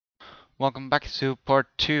Welcome back to part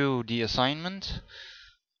 2, the assignment.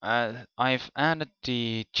 I've added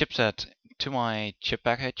the chipset to my chip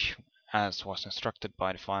package as was instructed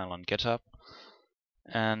by the file on GitHub,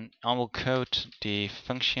 and I will code the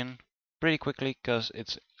function pretty quickly because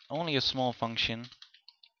it's only a small function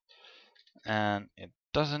and it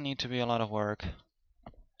doesn't need to be a lot of work.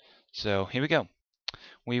 So here we go.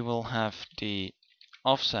 We will have the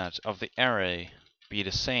offset of the array be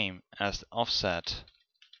the same as the offset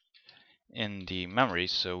in the memory,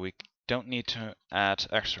 so we don't need to add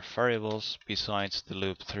extra variables besides the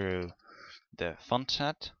loop through the font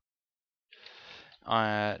set.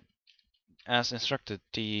 As instructed,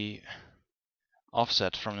 the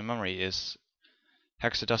offset from the memory is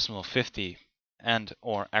hexadecimal 50 and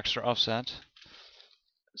or extra offset.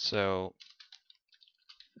 So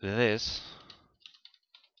this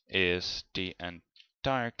is the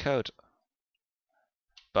entire code.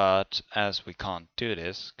 But as we can't do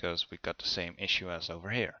this because we got the same issue as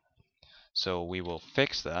over here, so we will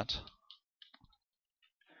fix that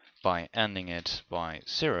by ending it by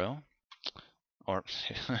 0, or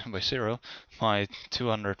by 0, by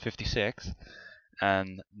 256,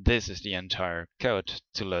 and this is the entire code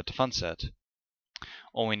to load the font set.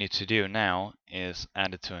 All we need to do now is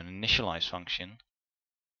add it to an initialize function,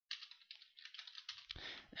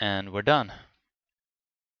 and we're done.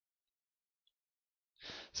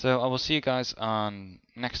 So I will see you guys on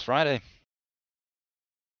next Friday.